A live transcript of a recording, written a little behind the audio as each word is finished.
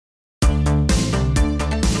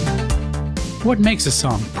What makes a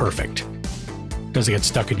song perfect? Does it get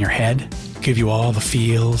stuck in your head, give you all the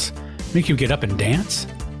feels, make you get up and dance?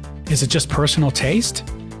 Is it just personal taste?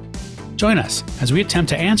 Join us as we attempt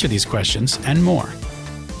to answer these questions and more.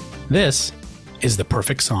 This is The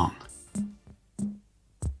Perfect Song.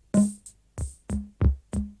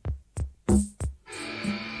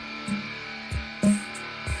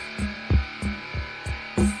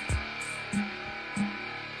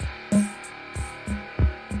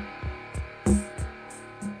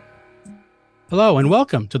 Hello and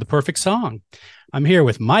welcome to The Perfect Song. I'm here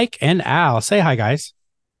with Mike and Al. Say hi, guys.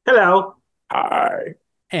 Hello. Hi.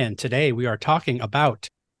 And today we are talking about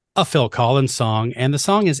a Phil Collins song, and the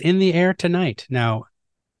song is In the Air Tonight. Now,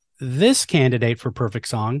 this candidate for Perfect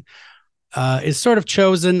Song is sort of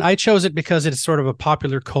chosen. I chose it because it's sort of a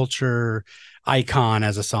popular culture icon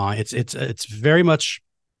as a song. It's very much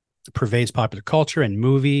pervades popular culture and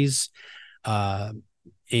movies. It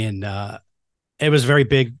was very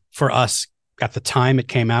big for us at the time it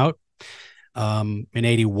came out. In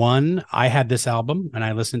 81, I had this album and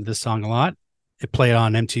I listened to this song a lot. It played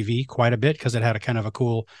on MTV quite a bit because it had a kind of a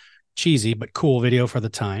cool, cheesy, but cool video for the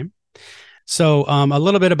time. So a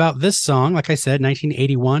little bit about this song. Like I said,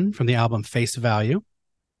 1981 from the album Face Value.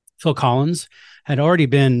 Phil Collins had already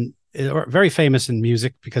been very famous in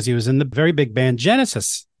music because he was in the very big band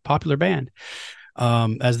Genesis, popular band,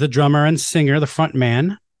 as the drummer and singer, the front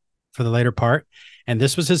man for the later part. And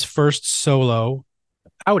this was his first solo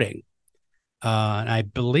outing. And I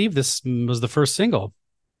believe this was the first single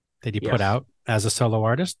that he put out as a solo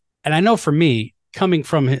artist. And I know for me, coming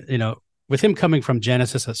from, with him coming from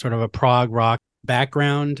Genesis, a sort of a prog rock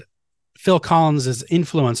background, Phil Collins'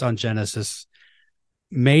 influence on Genesis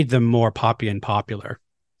made them more poppy and popular.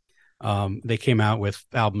 They came out with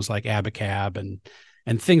albums like Abacab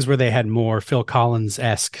and things where they had more Phil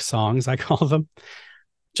Collins-esque songs, I call them.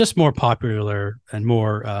 Just more popular and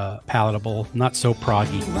more palatable, not so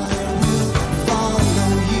proggy.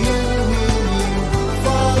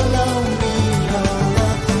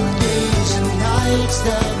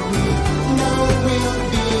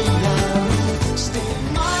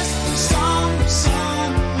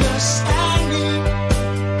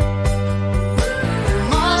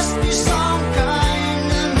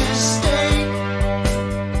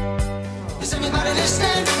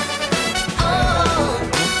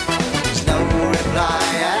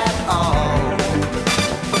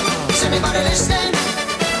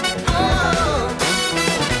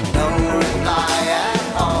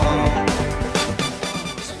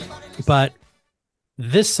 But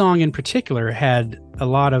this song in particular had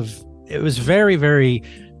it was very, very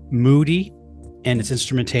moody, and its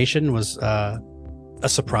instrumentation was a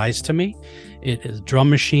surprise to me. It is drum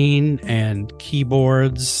machine and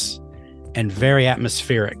keyboards and very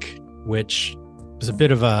atmospheric, which was a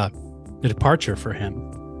bit of a departure for him.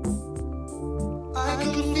 I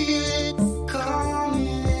can feel it coming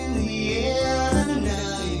in the air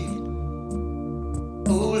tonight.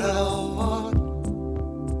 Oh, Lord.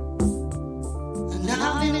 And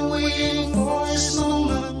I've been waiting for this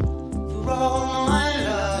moment for all my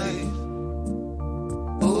life.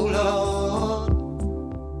 Oh,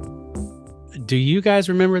 Lord. Do you guys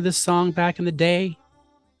remember this song back in the day?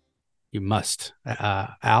 You must.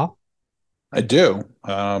 Al? I do.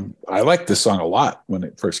 I liked this song a lot when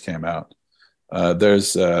it first came out. I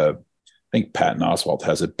think Patton Oswalt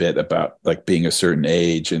has a bit about like being a certain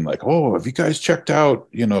age and like, oh, have you guys checked out,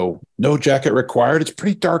 No Jacket Required? It's a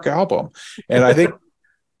pretty dark album. And I think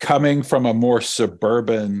coming from a more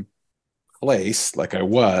suburban place like I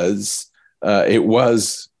was, it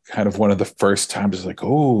was kind of one of the first times like,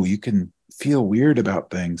 oh, you can feel weird about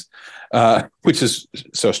things, which is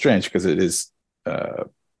so strange because it is,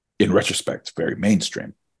 in retrospect, very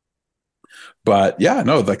mainstream. But yeah,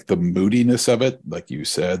 no, like the moodiness of it, like you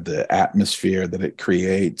said, the atmosphere that it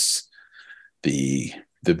creates, the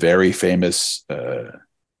very famous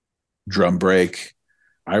drum break.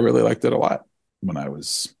 I really liked it a lot when I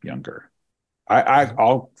was younger.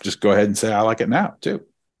 I'll just go ahead and say I like it now too.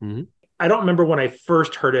 Mm-hmm. I don't remember when I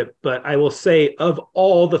first heard it, but I will say of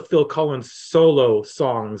all the Phil Collins solo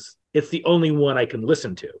songs, it's the only one I can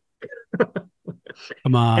listen to.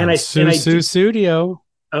 Come on, Studio.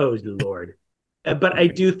 Oh, Lord. But I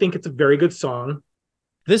do think it's a very good song.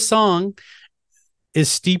 This song is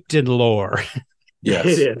steeped in lore. Yes.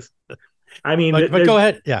 It is. I mean, but go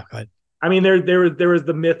ahead. Yeah, go ahead. I mean, there was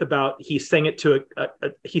the myth about he sang it to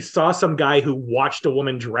he saw some guy who watched a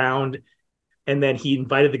woman drown, and then he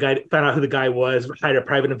invited the guy, found out who the guy was, hired a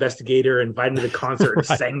private investigator, invited him to the concert, and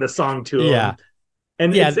sang the song to him. Yeah.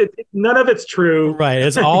 And none of it's true. Right.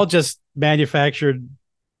 It's all just manufactured,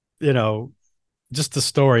 just the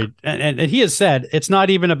story. And he has said it's not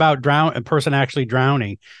even about a person actually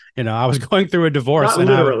drowning. I was going through a divorce. Not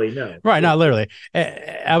literally, no. Right, not literally.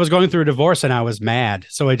 I was going through a divorce and I was mad.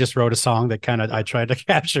 So I just wrote a song that I tried to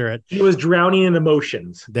capture it. He was drowning in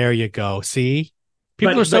emotions. There you go. See?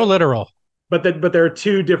 People are so literal. But there are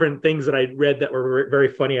two different things that I read that were very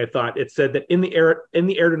funny, I thought. It said that In the Air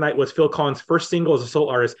Tonight was Phil Collins' first single as a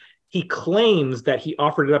solo artist. He claims that he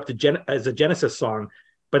offered it up to as a Genesis song,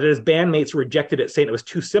 but his bandmates rejected it, saying it was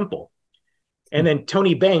too simple. And then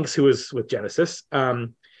Tony Banks, who was with Genesis,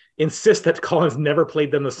 insists that Collins never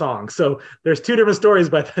played them the song. So there's two different stories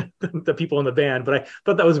by the people in the band, but I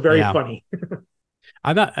thought that was very funny.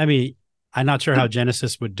 I'm not sure how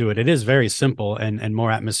Genesis would do it. It is very simple and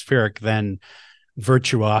more atmospheric than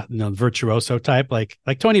virtuoso type. Like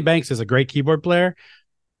Tony Banks is a great keyboard player,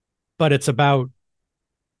 but it's about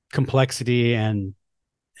complexity and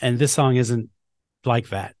this song isn't like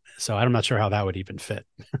that. So I'm not sure how that would even fit.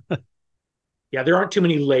 Yeah, there aren't too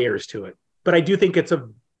many layers to it, but I do think it's a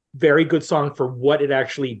very good song for what it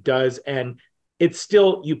actually does. And it's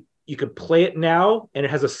still, you could play it now and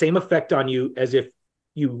it has the same effect on you as if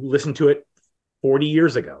you listened to it 40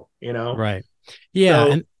 years ago, Right.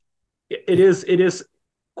 Yeah. So it is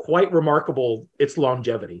quite remarkable, its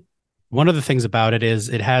longevity. One of the things about it is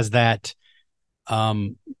it has that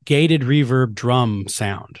gated reverb drum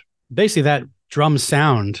sound. Basically that drum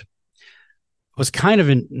sound was kind of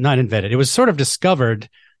not invented. It was sort of discovered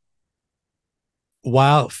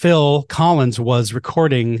while Phil Collins was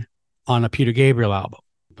recording on a Peter Gabriel album.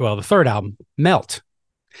 Well, the third album, Melt,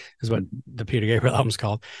 is what the Peter Gabriel album is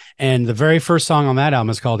called. And the very first song on that album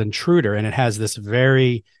is called Intruder, and it has this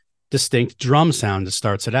very distinct drum sound that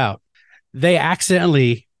starts it out. They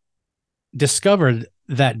accidentally discovered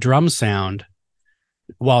that drum sound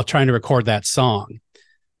while trying to record that song.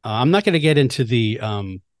 I'm not going to get into the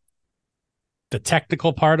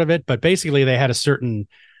technical part of it, but basically they had a certain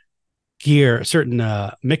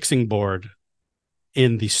mixing board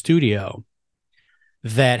in the studio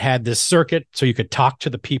that had this circuit so you could talk to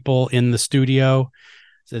the people in the studio.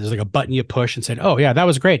 So there's like a button you push and said, "Oh yeah, that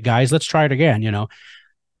was great, guys. Let's try it again."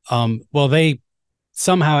 Well, they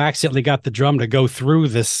somehow accidentally got the drum to go through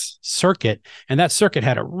this circuit, and that circuit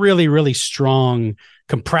had a really, really strong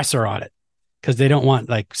compressor on it because they don't want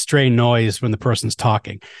like stray noise when the person's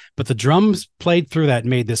talking. But the drums played through that and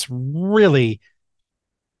made this really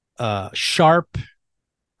sharp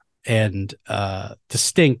and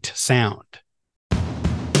distinct sound.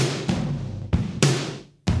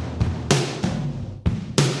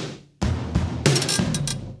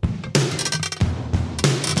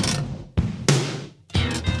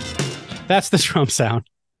 That's the drum sound.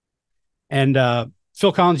 And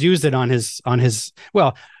Phil Collins used it on his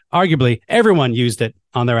well, arguably everyone used it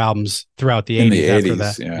on their albums throughout the 80s after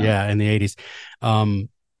that. Yeah, in the 80s.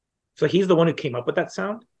 So he's the one who came up with that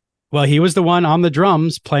sound? Well, he was the one on the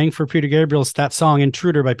drums playing for Peter Gabriel's that song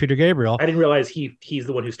Intruder by Peter Gabriel. I didn't realize he's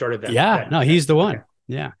the one who started that. Yeah, he's the one. Okay.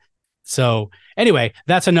 Yeah. So anyway,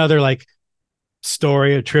 that's another like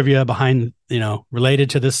story or trivia behind,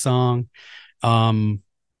 related to this song.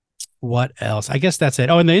 What else? I guess that's it.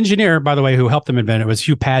 Oh, and the engineer, by the way, who helped them invent it was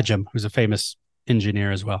Hugh Padgham, who's a famous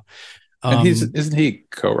engineer as well. And isn't he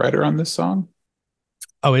co-writer on this song?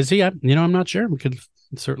 Oh, is he? I'm not sure. We could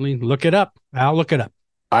certainly look it up. I'll look it up.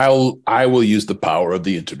 I will use the power of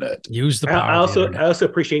the internet. Use the power. I also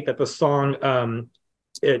appreciate that the song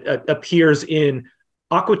it appears in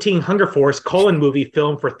Aqua Teen Hunger Force : movie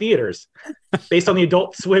film for theaters, based on the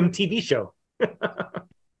Adult Swim TV show.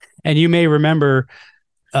 And you may remember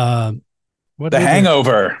The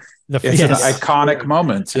Hangover. It's an iconic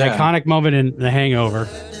moment. An iconic moment in The Hangover.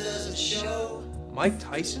 Mike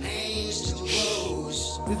Tyson. This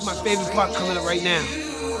is my favorite part coming up right now.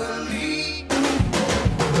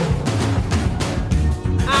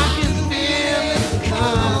 I can feel it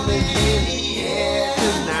coming in the air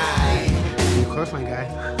tonight. Of course, my guy.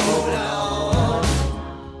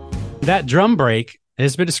 That drum break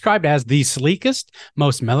has been described as the sleekest,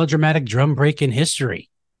 most melodramatic drum break in history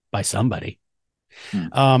by somebody.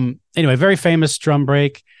 Anyway, very famous drum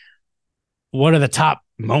break. One of the top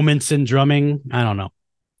moments in drumming. I don't know.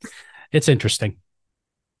 It's interesting.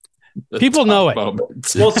 People know it.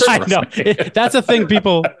 Moments. Well, I know. That's a thing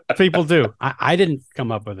people do. I didn't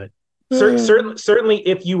come up with it. Certainly,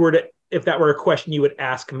 if that were a question you would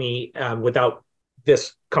ask me without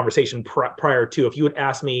this conversation prior to, if you would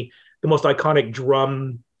ask me the most iconic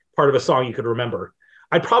drum part of a song you could remember,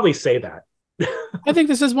 I'd probably say that. I think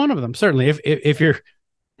this is one of them. Certainly, if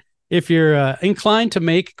you're inclined to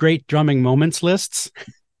make great drumming moments lists,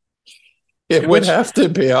 it would have to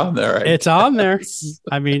be on there. It's on there.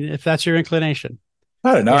 I mean, if that's your inclination.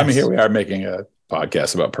 I don't know. I mean, Yes. here we are making a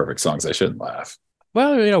podcast about perfect songs. I shouldn't laugh.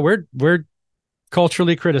 Well, we're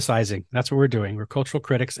culturally criticizing. That's what we're doing. We're cultural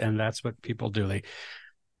critics, and that's what people do.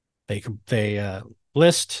 They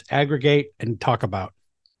list, aggregate, and talk about.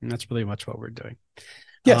 And that's really much what we're doing.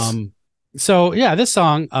 Yes. So yeah, this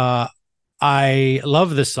song, I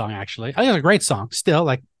love this song, actually. I think it's a great song. Still,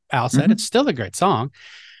 like Al said, Mhm. it's still a great song.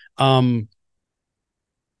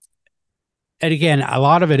 And again, a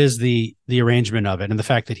lot of it is the arrangement of it and the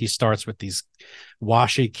fact that he starts with these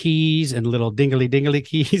washy keys and little dingly dingly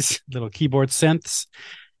keys, little keyboard synths,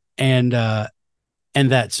 and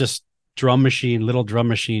that's just little drum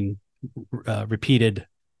machine repeated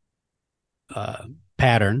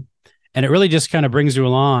pattern, and it really just kind of brings you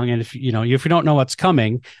along. And if you don't know what's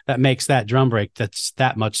coming, that makes that drum break that's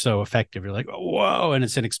that much so effective. You're like, whoa, and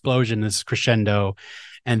it's an explosion, this crescendo,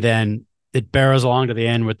 and then it barrels along to the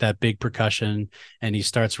end with that big percussion, and he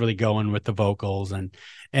starts really going with the vocals, and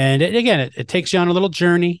it takes you on a little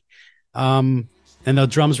journey, and the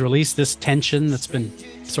drums release this tension that's been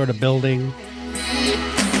sort of building.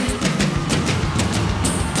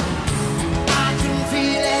 I can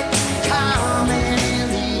feel it coming in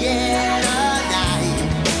the air tonight.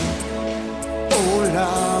 Oh Lord,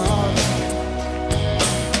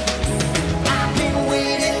 I've been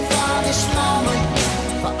waiting for this moment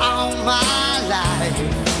for all my life.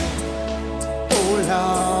 Oh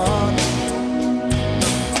Lord,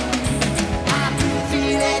 I can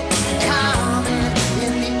feel it coming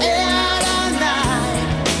in the air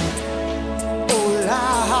tonight. Oh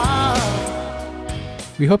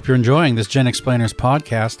Lord. We hope you're enjoying this Gen Explainers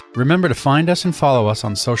podcast. Remember to find us and follow us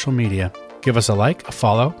on social media. Give us a like, a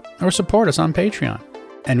follow, or support us on Patreon.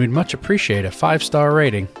 And we'd much appreciate a 5-star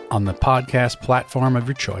rating on the podcast platform of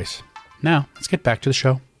your choice. Now, let's get back to the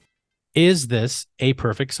show. Is this a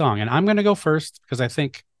perfect song? And I'm going to go first because I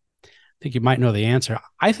think you might know the answer.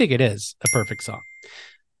 I think it is a perfect song.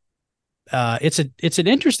 It's an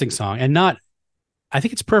interesting song, and I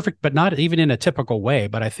think it's perfect, but not even in a typical way.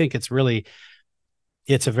 But I think it's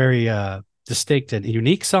a very distinct and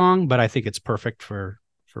unique song. But I think it's perfect for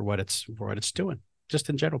what it's doing. Just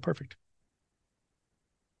in general, perfect.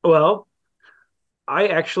 Well, I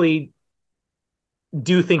actually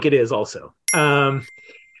do think it is also.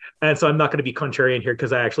 And so I'm not going to be contrarian here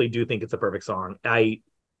because I actually do think it's a perfect song. I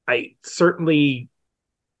certainly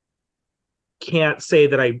can't say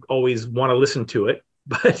that I always want to listen to it,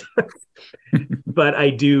 but but I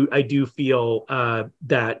do feel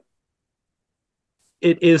that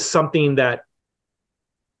it is something that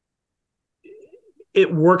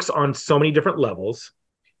it works on so many different levels.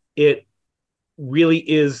 It really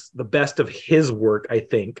is the best of his work, I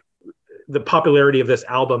think. The popularity of this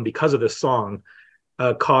album because of this song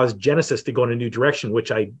caused Genesis to go in a new direction,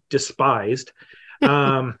 which I despised.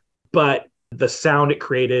 But the sound it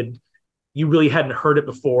created, you really hadn't heard it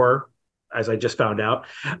before, as I just found out.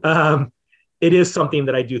 It is something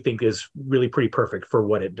that I do think is really pretty perfect for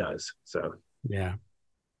what it does. So, yeah.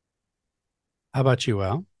 How about you,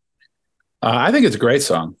 Al? I think it's a great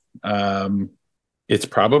song. It's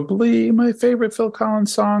probably my favorite Phil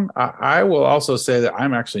Collins song. I will also say that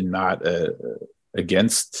I'm actually not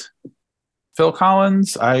against Phil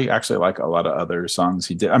Collins. I actually like a lot of other songs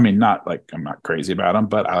he did. I mean, I'm not crazy about him,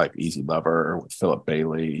 but I like Easy Lover with Philip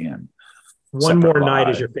Bailey and One More Separate Night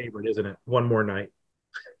Lives. is your favorite, isn't it? One More Night.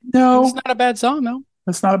 No, It's not a bad song, though.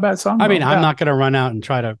 it's not a bad song. I mean, though. I'm Yeah. not going to run out and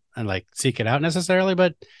try to seek it out necessarily,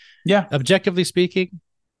 but Yeah. objectively speaking,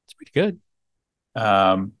 it's pretty good.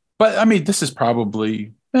 But I mean, this is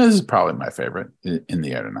probably my favorite in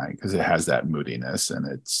the Air Tonight because it has that moodiness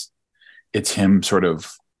and it's him sort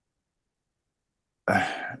of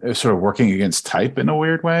working against type in a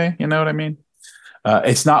weird way. You know what I mean?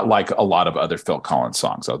 It's not like a lot of other Phil Collins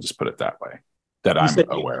songs. I'll just put it that way that I'm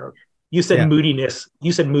aware of. You said Yeah. moodiness.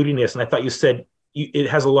 You said moodiness, and I thought you said it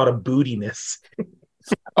has a lot of bootiness.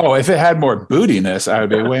 Oh, if it had more bootiness, I would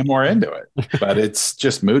be way more into it. But it's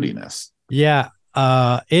just moodiness. Yeah.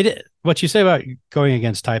 What you say about going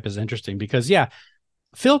against type is interesting because, yeah,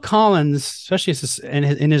 Phil Collins, especially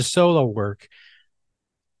in his solo work,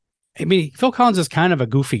 I mean, Phil Collins is kind of a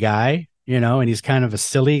goofy guy, and he's kind of a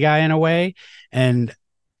silly guy in a way. And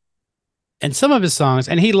some of his songs,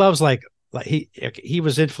 and he loves like he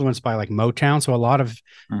was influenced by like Motown. So a lot of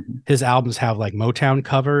his albums have like Motown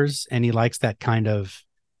covers, and he likes that kind of,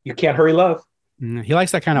 You Can't Hurry Love. he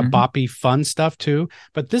likes that kind of boppy fun stuff too.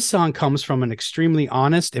 But this song comes from an extremely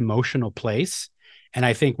honest, emotional place. And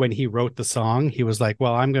I think when he wrote the song, he was like,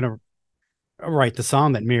 well, I'm going to write the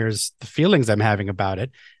song that mirrors the feelings I'm having about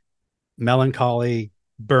it. Melancholy,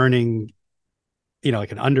 burning,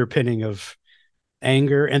 like an underpinning of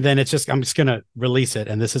anger, and then I'm just gonna release it,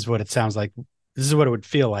 and this is what it sounds like. This is what it would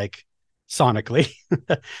feel like sonically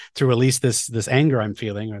to release this anger I'm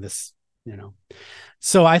feeling, or this,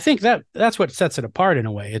 So I think that's what sets it apart in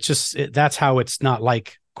a way. It's just that's how it's not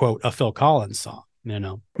like, quote, a Phil Collins song.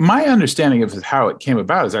 My understanding of how it came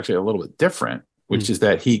about is actually a little bit different, which is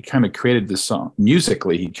that he kind of created this song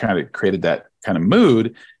musically. He kind of created that kind of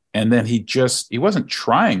mood. And then he wasn't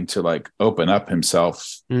trying to like open up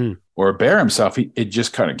himself or bare himself. It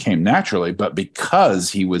just kind of came naturally. But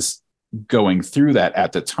because he was going through that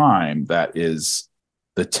at the time, that is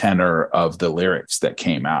the tenor of the lyrics that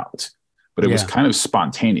came out. But it was kind of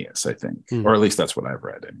spontaneous, I think, or at least that's what I've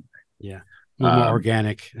read. Anyway. Yeah. A little more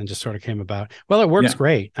organic and just sort of came about. Well, it works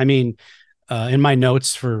great. I mean, in my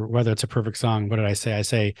notes for whether it's a perfect song, what did I say? I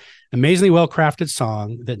say amazingly well-crafted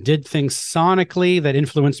song that did things sonically that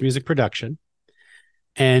influenced music production,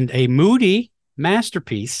 and a moody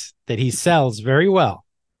masterpiece that he sells very well,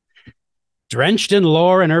 drenched in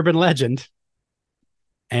lore and urban legend.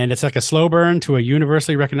 And it's like a slow burn to a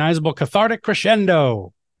universally recognizable cathartic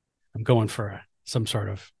crescendo. I'm going for some sort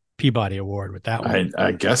of Peabody Award with that one.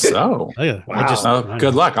 I guess so. Wow.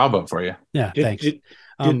 Good luck. I'll vote for you. Yeah, thanks.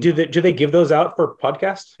 Do they give those out for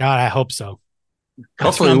podcasts? God, I hope so.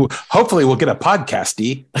 Hopefully we'll get a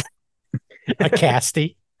podcasty. A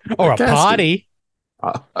casty or a potty.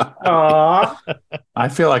 I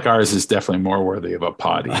feel like ours is definitely more worthy of a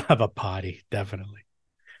potty. Of a potty, definitely.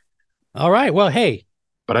 All right. Well, hey.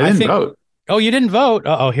 But I didn't vote. Oh, you didn't vote?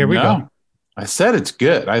 Here we go. I said it's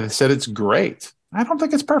good. I said it's great. I don't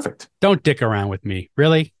think it's perfect. Don't dick around with me.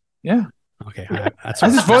 Really? Yeah. Okay. I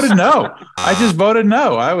just voted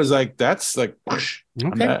no. I was like, that's like,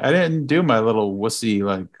 okay. I didn't do my little wussy,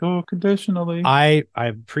 like, conditionally. I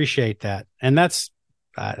appreciate that. And that's,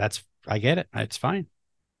 I get it. It's fine.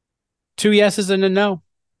 2 yeses and a no.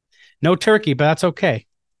 No turkey, but that's okay.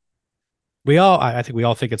 I think we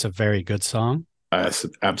all think it's a very good song.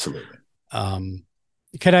 Absolutely.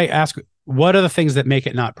 Could I ask, what are the things that make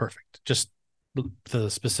it not perfect? Just the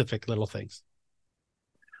specific little things.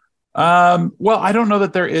 Well, I don't know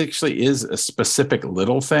that there actually is a specific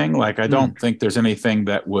little thing. Like, I don't think there's anything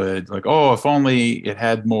that would like, if only it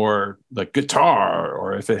had more like guitar,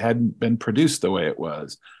 or if it hadn't been produced the way it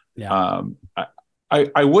was. Yeah.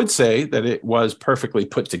 I would say that it was perfectly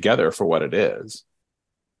put together for what it is.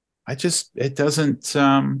 It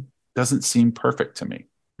doesn't seem perfect to me.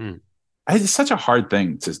 It's such a hard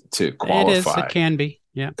thing to qualify. It is. It can be.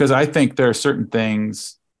 Yeah. Because I think there are certain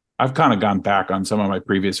things. I've kind of gone back on some of my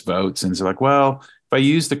previous votes and it's like, well, if I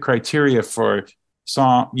use the criteria for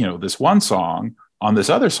song, this one song on this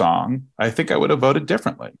other song, I think I would have voted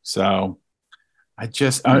differently. So I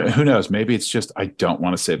just, who knows? Maybe it's just, I don't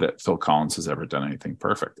want to say that Phil Collins has ever done anything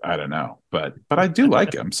perfect. I don't know, but I do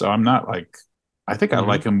like him. So I'm not like, I think I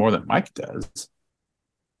like him more than Mike does.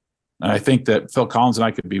 And I think that Phil Collins and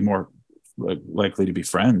I could be more likely to be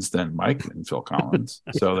friends than Mike and Phil Collins.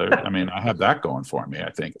 So I have that going for me, I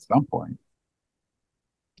think, at some point.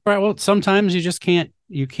 Right. Well, sometimes you just can't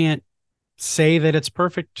say that it's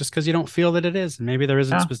perfect just because you don't feel that it is. And maybe there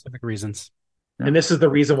isn't specific reasons. Yeah. And this is the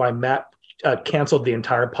reason why Matt canceled the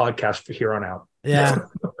entire podcast from here on out. Yeah.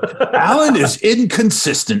 Alan is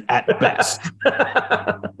inconsistent at best.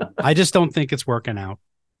 I just don't think it's working out.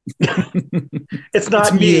 It's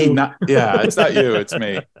not me. you. It's not you. It's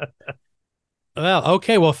me. Well,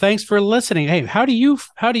 okay. Well, thanks for listening. Hey, how do you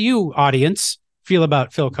audience feel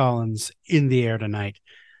about Phil Collins In the Air Tonight?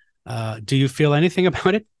 Do you feel anything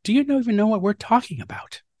about it? Do you even know what we're talking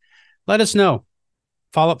about? Let us know.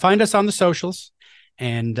 Find us on the socials,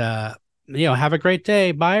 and have a great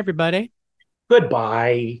day. Bye, everybody.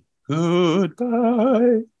 Goodbye.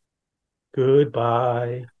 Goodbye.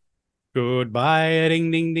 Goodbye. Goodbye.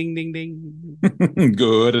 Ding ding ding ding ding.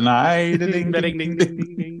 Good night. Ding ding ding ding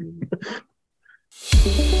ding ding.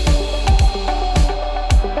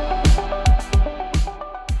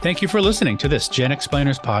 Thank you for listening to this Gen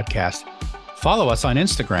Explainers podcast. Follow us on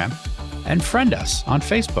Instagram and friend us on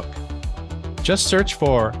Facebook. Just search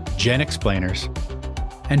for Gen Explainers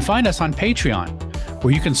and find us on Patreon,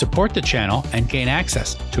 where you can support the channel and gain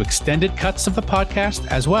access to extended cuts of the podcast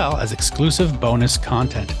as well as exclusive bonus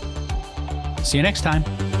content. See you next time.